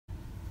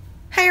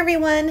Hi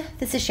everyone,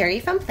 this is Sherry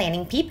from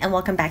Planning Peep and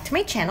welcome back to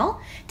my channel.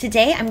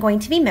 Today I'm going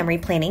to be memory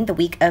planning the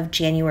week of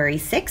January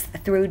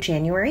 6th through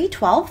January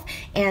 12th,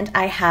 and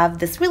I have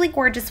this really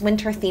gorgeous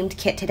winter themed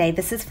kit today.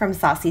 This is from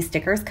Saucy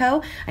Stickers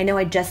Co. I know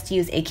I just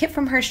use a kit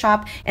from her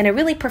shop and I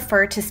really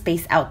prefer to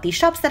space out the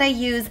shops that I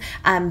use,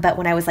 but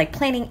when I was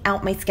planning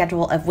out my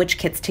schedule of which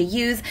kits to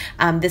use,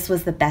 this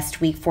was the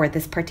best week for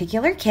this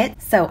particular kit.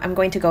 So I'm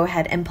going to go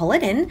ahead and pull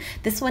it in.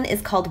 This one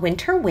is called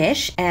Winter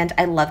Wish and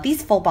I love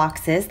these full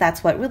boxes.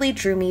 That's what really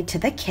drew me to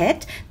the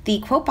kit. The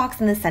quote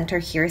box in the center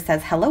here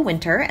says Hello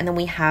Winter, and then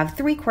we have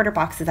 3/4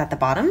 boxes at the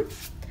bottom.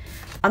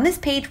 On this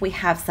page, we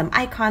have some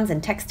icons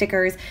and text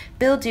stickers,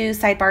 bill due,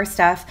 sidebar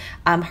stuff,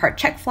 heart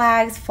check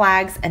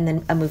flags, and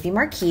then a movie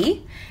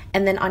marquee.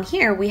 And then on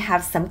here, we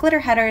have some glitter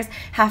headers,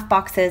 half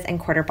boxes, and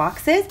quarter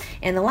boxes.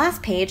 And the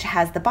last page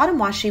has the bottom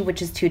washi,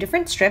 which is 2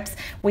 different strips.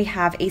 We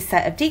have a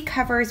set of date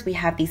covers. We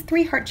have these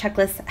 3 heart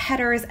checklist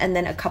headers, and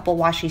then a couple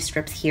washi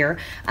strips here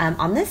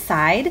on this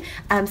side.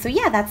 So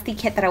yeah, that's the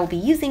kit that I will be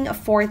using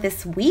for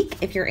this week.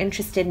 If you're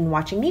interested in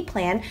watching me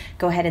plan,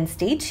 go ahead and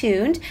stay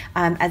tuned.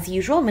 As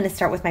usual, I'm going to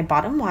start with my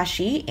bottom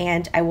washi,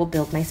 and I will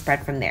build my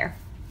spread from there.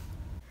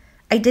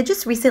 I did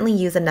just recently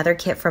use another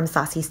kit from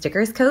Saucy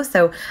Stickers Co.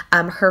 So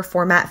her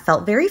format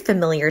felt very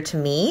familiar to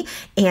me,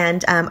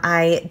 and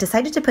I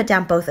decided to put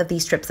down both of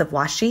these strips of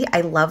washi.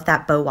 I love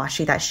that bow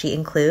washi that she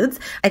includes.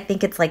 I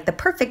think it's the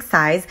perfect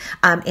size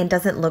and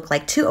doesn't look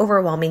too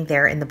overwhelming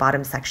there in the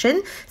bottom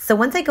section. So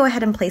once I go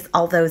ahead and place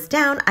all those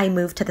down, I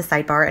move to the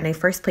sidebar and I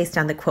first place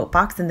down the quote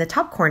box in the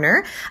top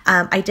corner.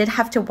 I did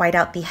have to white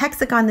out the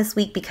hexagon this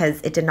week because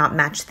it did not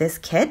match this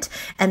kit.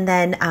 And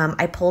then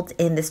I pulled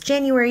in this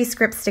January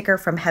script sticker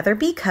from Heather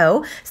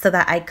Co. so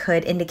that I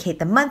could indicate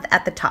the month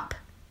at the top.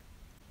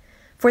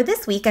 For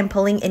this week, I'm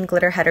pulling in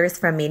glitter headers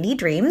from Mandy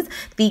Dreams.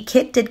 The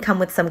kit did come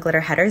with some glitter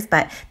headers,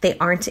 but they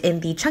aren't in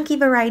the chunky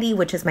variety,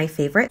 which is my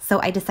favorite, so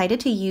I decided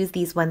to use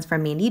these ones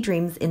from Mandy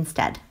Dreams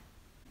instead.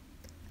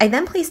 I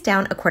then placed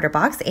down a quarter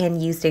box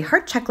and used a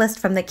heart checklist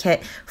from the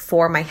kit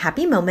for my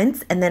happy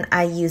moments, and then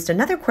I used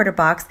another quarter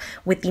box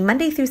with the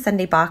Monday through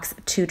Sunday box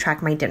to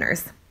track my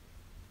dinners.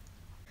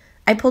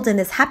 I pulled in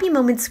this Happy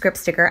Moments script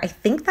sticker. I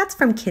think that's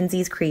from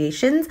Kinsey's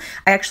Creations.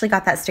 I actually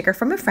got that sticker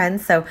from a friend,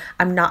 so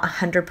I'm not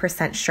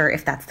 100% sure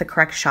if that's the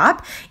correct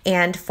shop.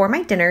 And for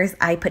my dinners,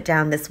 I put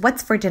down this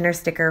What's for Dinner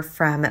sticker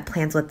from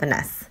Plans with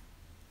Vanessa.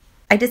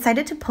 I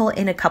decided to pull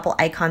in a couple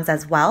icons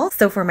as well.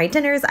 So for my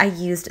dinners, I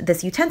used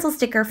this utensil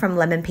sticker from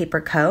Lemon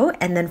Paper Co.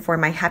 And then for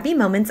my happy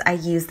moments, I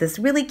used this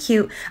really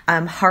cute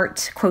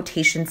heart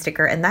quotation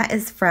sticker. And that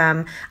is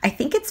from, I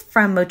think it's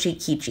from Mochi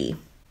Kichi.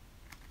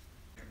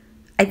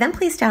 I then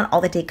placed down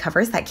all the date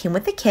covers that came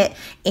with the kit,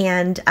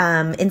 and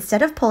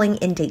instead of pulling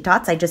in date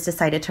dots, I just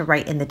decided to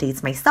write in the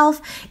dates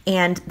myself,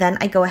 and then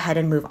I go ahead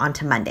and move on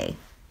to Monday.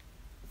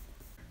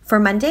 For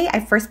Monday, I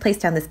first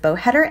placed down this bow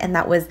header, and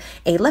that was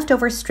a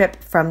leftover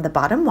strip from the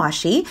bottom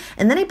washi.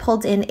 And then I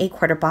pulled in a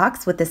quarter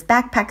box with this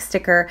backpack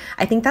sticker.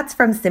 I think that's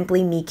from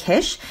Simply Me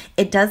Kish.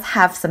 It does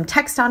have some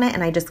text on it,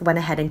 and I just went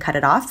ahead and cut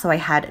it off, so I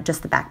had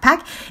just the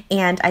backpack.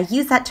 And I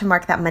used that to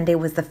mark that Monday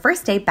was the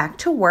first day back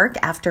to work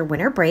after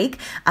winter break.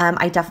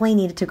 I definitely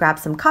needed to grab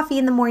some coffee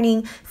in the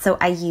morning, so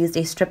I used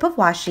a strip of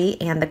washi,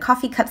 and the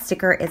coffee cup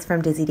sticker is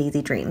from Dizzy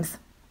Daisy Dreams.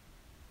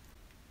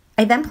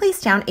 I then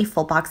placed down a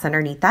full box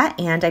underneath that,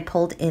 and I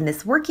pulled in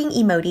this working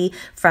emoji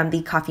from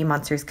the Coffee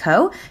Monsters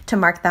Co. to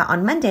mark that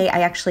on Monday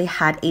I actually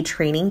had a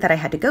training that I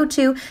had to go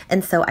to,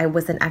 and so I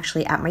wasn't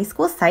actually at my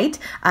school site,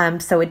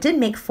 so it did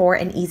make for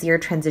an easier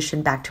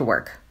transition back to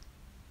work.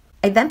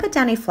 I then put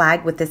down a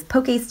flag with this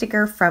poke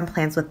sticker from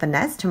Plans with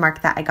Vanessa to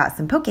mark that I got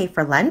some poke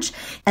for lunch.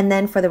 And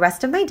then for the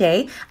rest of my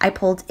day, I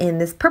pulled in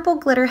this purple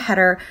glitter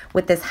header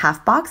with this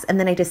half box, and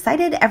then I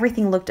decided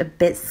everything looked a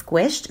bit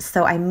squished,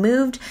 so I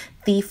moved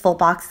the full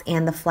box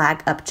and the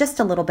flag up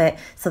just a little bit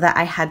so that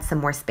I had some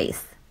more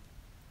space.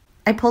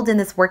 I pulled in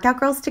this Workout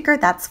Girl sticker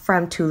that's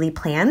from Thule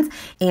Plans,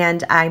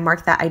 and I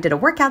marked that I did a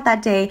workout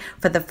that day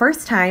for the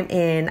first time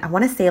in, I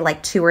want to say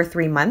 2 or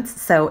 3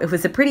 months, so it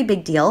was a pretty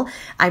big deal.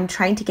 I'm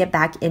trying to get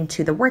back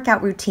into the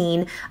workout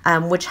routine,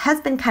 which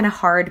has been kind of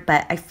hard,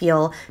 but I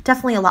feel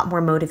definitely a lot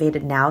more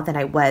motivated now than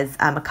I was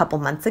a couple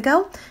months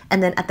ago.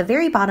 And then at the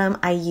very bottom,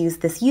 I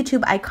used this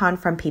YouTube icon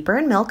from Paper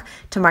and Milk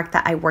to mark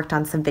that I worked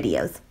on some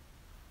videos.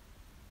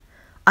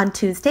 On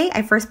Tuesday,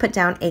 I first put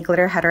down a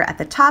glitter header at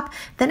the top,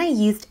 then I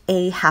used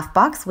a half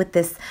box with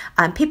this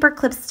paper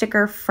clip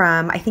sticker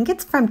from, I think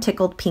it's from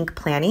Tickled Pink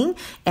Planning,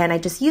 and I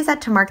just used that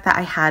to mark that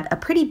I had a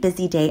pretty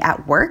busy day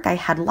at work. I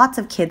had lots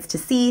of kids to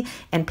see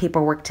and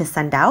paperwork to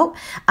send out.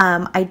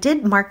 I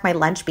did mark my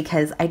lunch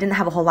because I didn't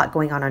have a whole lot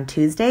going on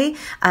Tuesday,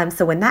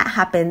 so when that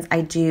happens,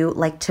 I do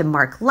like to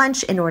mark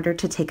lunch in order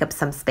to take up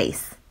some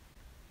space.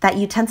 That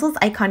utensils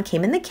icon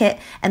came in the kit,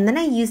 and then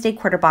I used a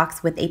quarter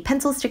box with a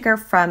pencil sticker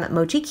from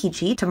Mochi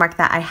Kichi to mark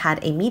that I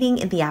had a meeting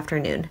in the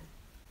afternoon.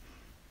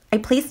 I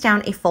placed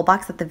down a full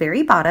box at the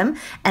very bottom,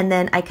 and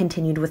then I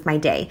continued with my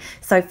day.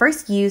 So I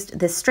first used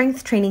this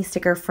strength training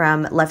sticker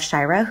from Love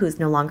Shira, who's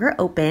no longer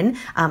open.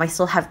 I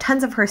still have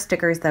tons of her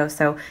stickers though,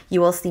 so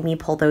you will see me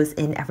pull those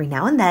in every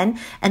now and then.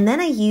 And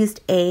then I used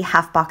a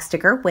half box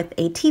sticker with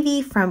a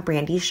TV from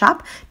Brandy's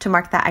shop to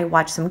mark that I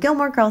watched some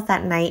Gilmore Girls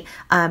that night.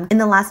 In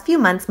the last few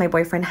months, my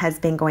boyfriend has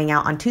been going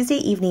out on Tuesday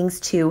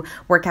evenings to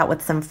work out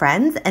with some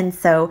friends, and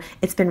so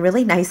it's been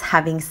really nice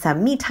having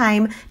some me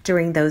time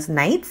during those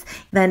nights.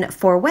 Then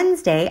for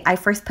Wednesday, I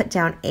first put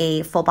down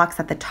a full box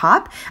at the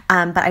top,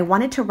 but I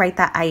wanted to write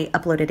that I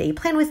uploaded a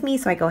plan with me,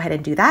 so I go ahead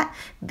and do that.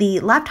 The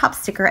laptop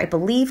sticker, I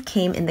believe,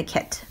 came in the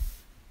kit.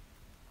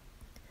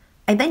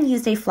 I then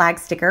used a flag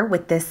sticker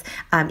with this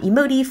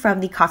emoji from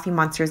the Coffee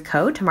Monsters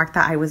Co. to mark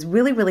that I was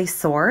really, really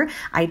sore.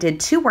 I did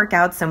 2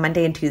 workouts, so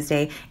Monday and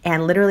Tuesday,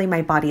 and literally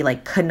my body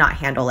could not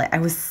handle it. I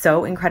was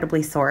so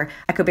incredibly sore.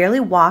 I could barely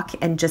walk,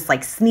 and just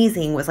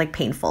sneezing was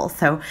painful.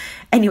 So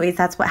anyways,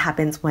 that's what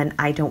happens when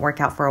I don't work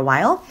out for a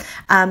while.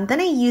 Then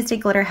I used a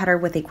glitter header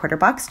with a quarter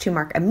box to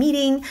mark a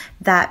meeting.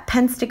 That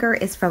pen sticker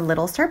is from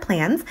Little Star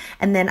Plans.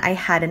 And then I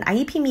had an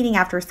IEP meeting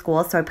after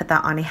school, so I put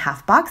that on a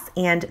half box,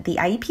 and the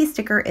IEP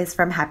sticker is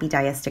from Happy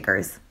Diet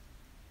Stickers.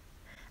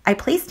 I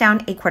placed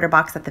down a quarter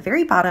box at the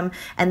very bottom,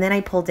 and then I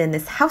pulled in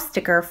this house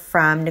sticker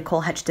from Nicole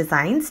Hutch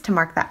Designs to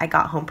mark that I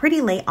got home pretty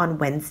late on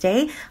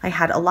Wednesday. I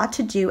had a lot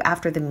to do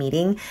after the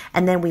meeting,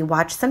 and then we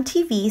watched some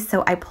TV,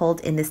 so I pulled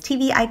in this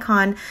TV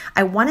icon.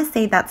 I want to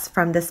say that's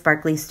from the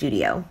Sparkly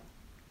Studio.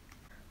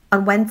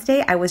 On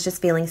Wednesday, I was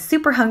just feeling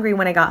super hungry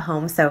when I got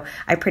home, so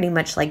I pretty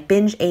much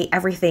binge ate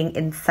everything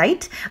in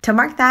sight. To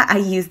mark that, I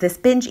used this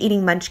binge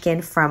eating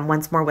munchkin from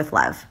Once More with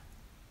Love.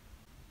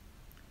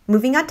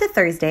 Moving on to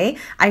Thursday,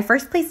 I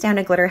first placed down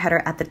a glitter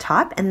header at the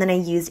top, and then I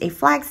used a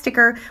flag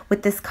sticker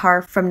with this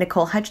car from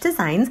Nicole Hutch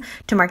Designs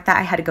to mark that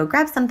I had to go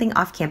grab something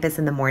off campus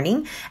in the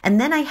morning. And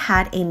then I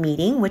had a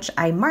meeting, which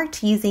I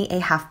marked using a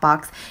half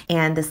box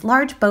and this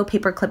large bow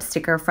paperclip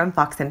sticker from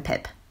Fox and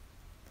Pip.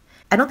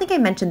 I don't think I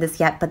mentioned this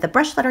yet, but the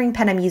brush lettering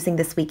pen I'm using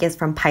this week is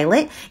from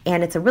Pilot,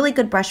 and it's a really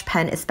good brush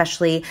pen,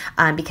 especially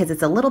because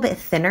it's a little bit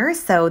thinner,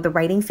 so the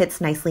writing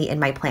fits nicely in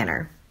my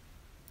planner.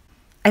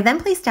 I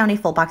then placed down a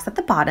full box at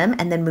the bottom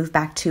and then moved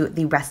back to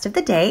the rest of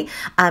the day.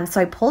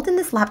 So I pulled in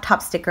this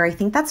laptop sticker. I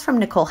think that's from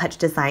Nicole Hutch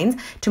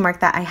Designs to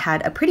mark that I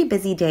had a pretty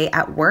busy day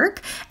at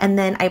work. And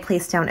then I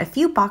placed down a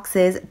few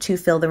boxes to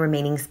fill the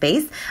remaining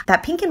space.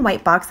 That pink and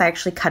white box I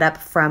actually cut up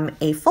from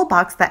a full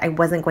box that I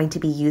wasn't going to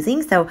be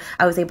using. So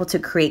I was able to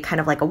create kind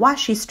of a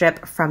washi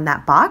strip from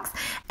that box.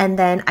 And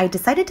then I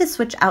decided to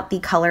switch out the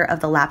color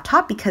of the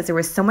laptop because there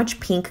was so much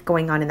pink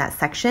going on in that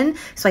section.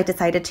 So I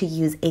decided to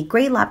use a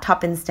gray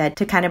laptop instead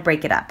to kind of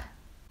break it up.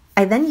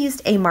 I then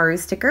used a Maru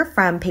sticker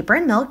from Paper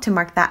and Milk to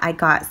mark that I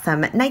got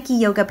some Nike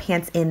yoga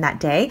pants in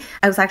that day.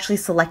 I was actually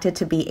selected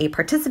to be a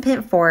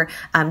participant for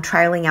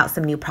trialing out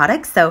some new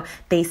products. So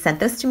they sent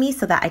those to me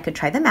so that I could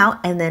try them out,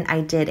 and then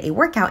I did a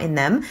workout in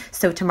them.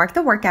 So to mark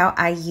the workout,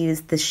 I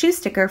used the shoe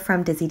sticker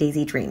from Dizzy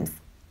Daisy Dreams.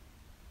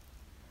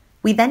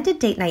 We then did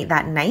date night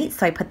that night,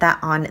 so I put that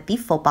on the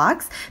full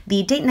box.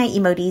 The date night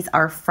emojis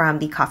are from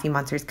the Coffee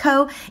Monsters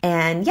Co.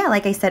 And yeah,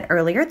 like I said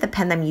earlier, the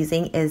pen I'm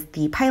using is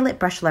the Pilot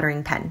brush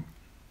lettering pen.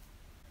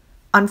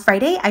 On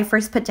Friday, I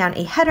first put down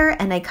a header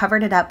and I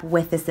covered it up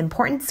with this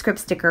important script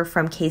sticker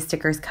from K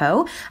Stickers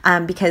Co.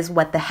 Because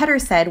what the header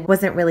said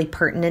wasn't really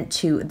pertinent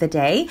to the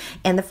day.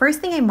 And the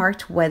first thing I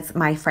marked was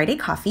my Friday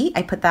coffee.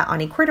 I put that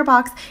on a quarter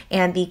box,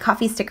 and the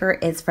coffee sticker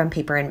is from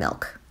Paper and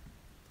Milk.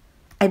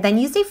 I then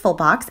used a full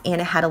box, and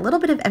it had a little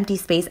bit of empty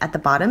space at the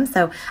bottom,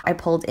 so I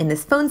pulled in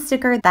this phone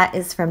sticker that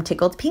is from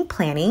Tickled Pink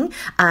Planning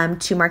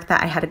to mark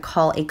that I had to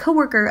call a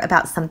coworker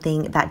about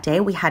something that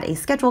day. We had a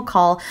schedule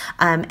call,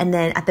 and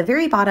then at the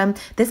very bottom,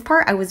 this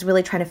part I was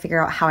really trying to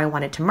figure out how I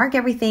wanted to mark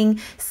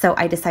everything, so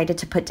I decided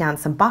to put down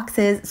some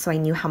boxes so I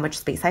knew how much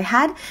space I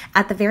had.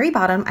 At the very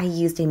bottom, I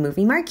used a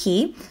movie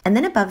marquee, and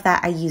then above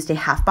that, I used a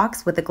half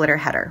box with a glitter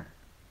header.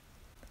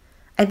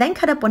 I then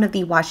cut up one of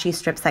the washi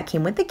strips that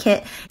came with the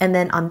kit, and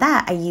then on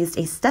that I used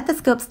a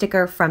stethoscope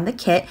sticker from the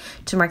kit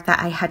to mark that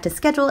I had to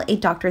schedule a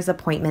doctor's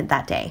appointment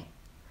that day.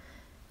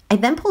 I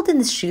then pulled in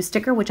this shoe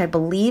sticker, which I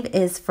believe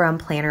is from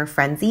Planner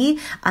Frenzy,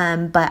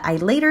 but I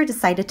later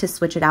decided to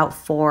switch it out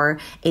for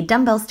a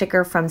dumbbell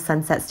sticker from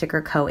Sunset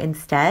Sticker Co.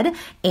 instead,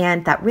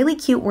 and that really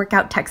cute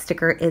workout text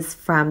sticker is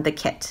from the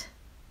kit.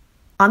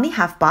 On the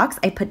half box,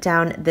 I put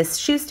down this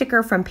shoe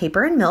sticker from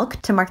Paper and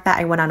Milk to mark that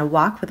I went on a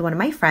walk with one of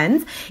my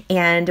friends,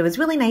 and it was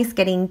really nice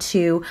getting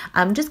to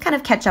just kind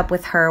of catch up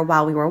with her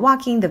while we were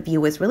walking. The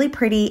view was really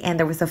pretty, and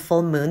there was a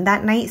full moon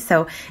that night,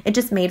 so it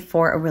just made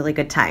for a really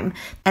good time.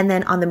 And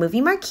then on the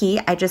movie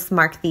marquee, I just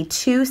marked the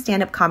 2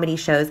 stand-up comedy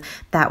shows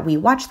that we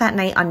watched that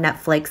night on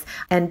Netflix,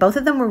 and both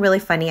of them were really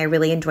funny. I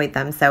really enjoyed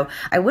them, so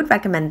I would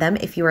recommend them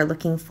if you are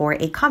looking for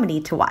a comedy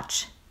to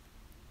watch.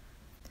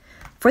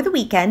 For the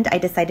weekend, I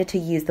decided to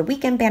use the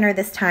weekend banner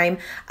this time.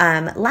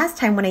 Last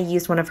time when I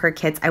used one of her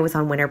kits, I was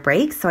on winter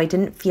break, so I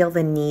didn't feel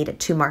the need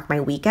to mark my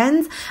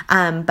weekends.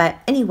 But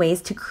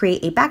anyways, to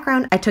create a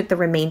background, I took the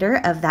remainder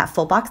of that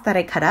full box that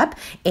I cut up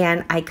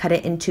and I cut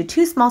it into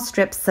 2 small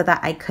strips so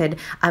that I could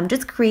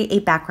just create a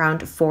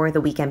background for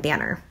the weekend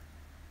banner.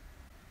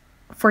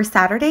 For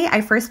Saturday,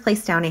 I first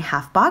placed down a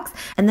half box,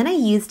 and then I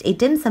used a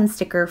dim sum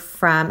sticker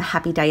from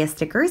Happy Dia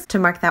Stickers to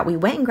mark that we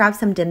went and grabbed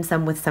some dim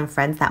sum with some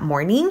friends that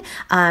morning.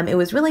 It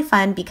was really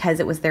fun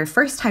because it was their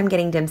first time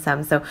getting dim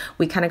sum, so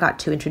we kind of got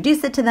to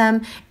introduce it to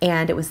them,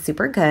 and it was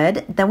super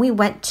good. Then we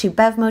went to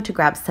Bevmo to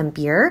grab some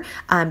beer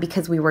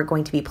because we were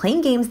going to be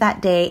playing games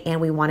that day,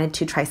 and we wanted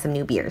to try some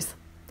new beers.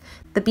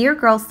 The Beer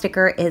Girl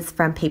sticker is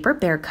from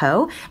Papermate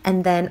Co,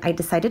 and then I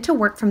decided to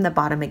work from the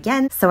bottom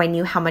again so I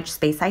knew how much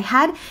space I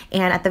had,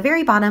 and at the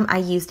very bottom I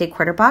used a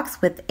quarter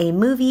box with a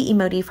movie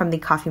emoji from the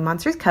Coffee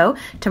Monsters Co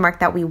to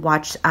mark that we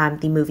watched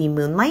the movie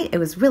Moonlight. It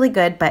was really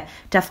good, but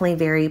definitely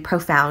very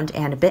profound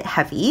and a bit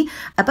heavy.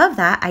 Above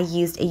that, I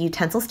used a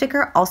utensil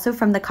sticker also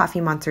from the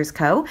Coffee Monsters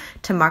Co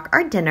to mark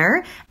our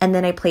dinner, and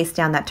then I placed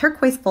down that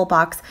turquoise full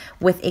box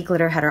with a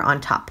glitter header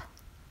on top.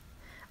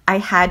 I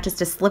had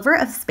just a sliver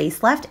of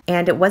space left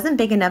and it wasn't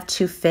big enough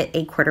to fit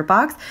a quarter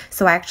box,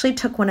 so I actually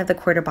took one of the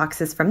quarter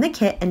boxes from the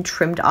kit and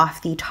trimmed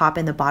off the top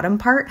and the bottom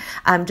part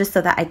just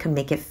so that I could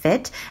make it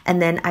fit.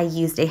 And then I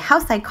used a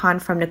house icon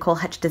from Nicole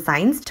Hutch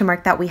Designs to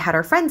mark that we had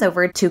our friends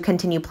over to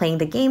continue playing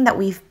the game that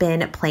we've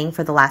been playing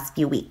for the last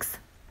few weeks.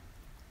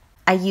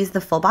 I used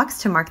the full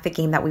box to mark the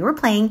game that we were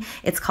playing.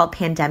 It's called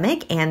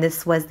Pandemic, and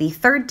this was the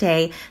 3rd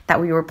day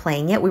that we were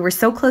playing it. We were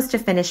so close to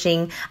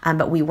finishing,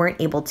 but we weren't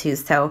able to,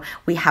 so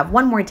we have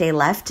 1 more day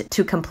left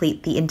to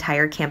complete the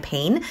entire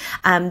campaign.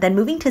 Then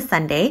moving to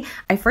Sunday,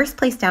 I first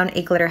placed down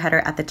a glitter header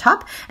at the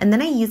top, and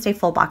then I used a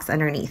full box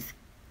underneath.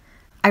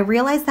 I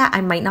realized that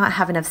I might not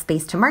have enough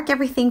space to mark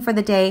everything for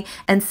the day,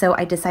 and so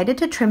I decided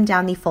to trim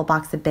down the full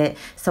box a bit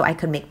so I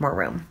could make more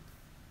room.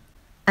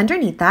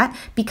 Underneath that,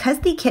 because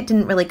the kit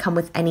didn't really come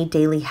with any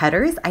daily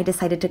headers, I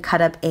decided to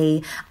cut up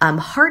a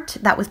heart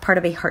that was part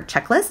of a heart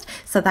checklist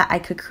so that I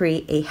could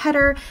create a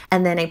header,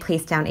 and then I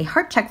placed down a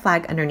heart check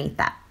flag underneath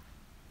that.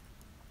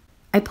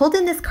 I pulled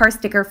in this car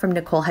sticker from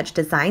Nicole Hutch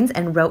Designs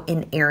and wrote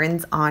in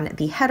errands on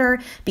the header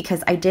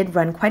because I did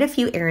run quite a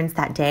few errands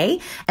that day.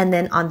 And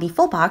then on the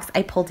full box,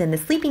 I pulled in the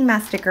sleeping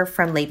mask sticker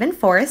from Laven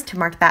Forest to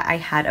mark that I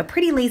had a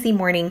pretty lazy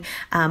morning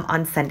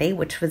on Sunday,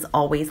 which was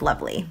always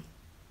lovely.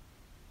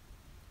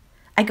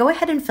 I go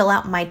ahead and fill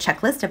out my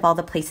checklist of all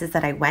the places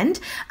that I went.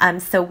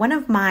 So one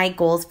of my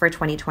goals for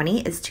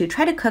 2020 is to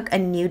try to cook a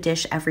new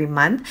dish every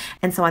month.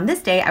 And so on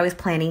this day, I was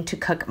planning to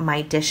cook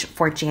my dish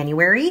for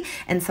January.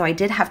 And so I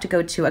did have to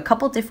go to a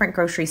couple different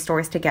grocery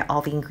stores to get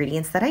all the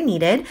ingredients that I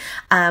needed.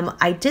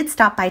 I did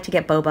stop by to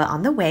get boba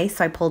on the way,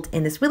 so I pulled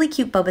in this really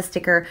cute boba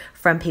sticker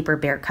from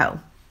Papermate Co.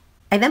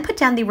 I then put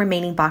down the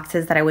remaining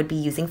boxes that I would be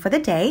using for the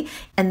day,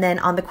 and then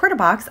on the quarter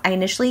box, I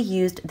initially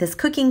used this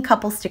cooking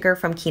couple sticker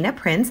from Kina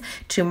Prince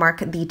to mark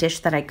the dish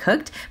that I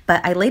cooked,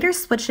 but I later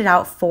switched it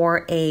out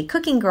for a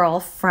cooking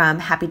girl from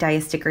Happy Dia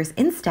Stickers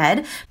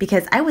instead,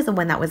 because I was the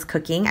one that was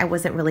cooking. I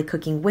wasn't really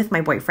cooking with my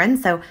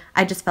boyfriend, so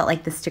I just felt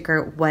like the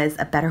sticker was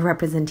a better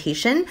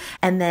representation.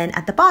 And then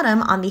at the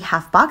bottom on the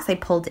half box, I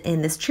pulled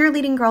in this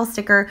cheerleading girl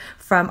sticker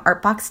from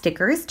Artbox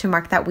Stickers to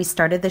mark that we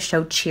started the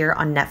show Cheer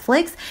on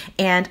Netflix,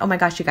 and oh my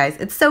gosh, you guys,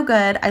 it's so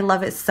good. I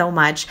love it so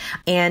much.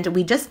 And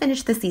we just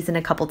finished the season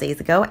a couple days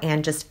ago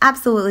and just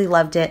absolutely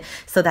loved it.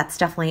 So that's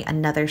definitely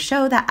another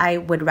show that I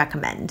would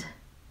recommend.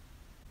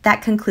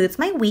 That concludes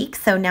my week,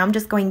 so now I'm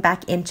just going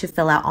back in to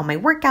fill out all my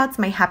workouts,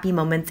 my happy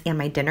moments, and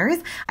my dinners.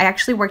 I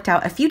actually worked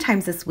out a few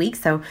times this week,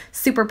 so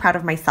super proud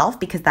of myself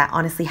because that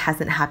honestly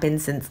hasn't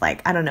happened since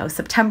like, I don't know,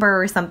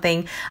 September or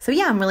something. So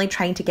yeah, I'm really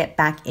trying to get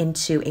back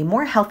into a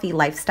more healthy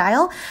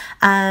lifestyle.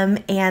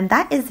 And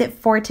that is it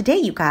for today,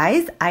 you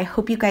guys. I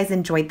hope you guys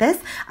enjoyed this.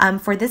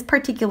 For this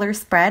particular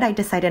spread, I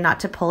decided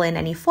not to pull in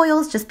any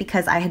foils just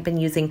because I had been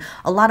using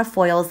a lot of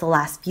foils the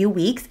last few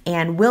weeks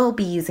and will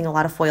be using a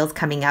lot of foils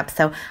coming up.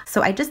 So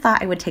I just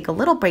thought I would take a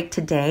little break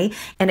today,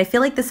 and I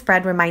feel like the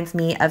spread reminds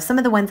me of some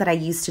of the ones that I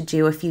used to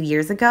do a few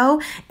years ago,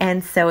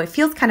 and so it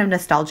feels kind of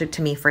nostalgic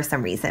to me for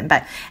some reason.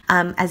 But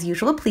as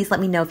usual, please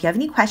let me know if you have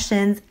any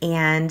questions,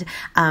 and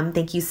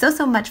thank you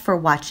so much for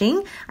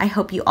watching. I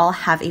hope you all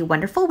have a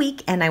wonderful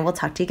week, and I will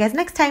talk to you guys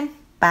next time.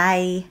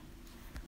 Bye!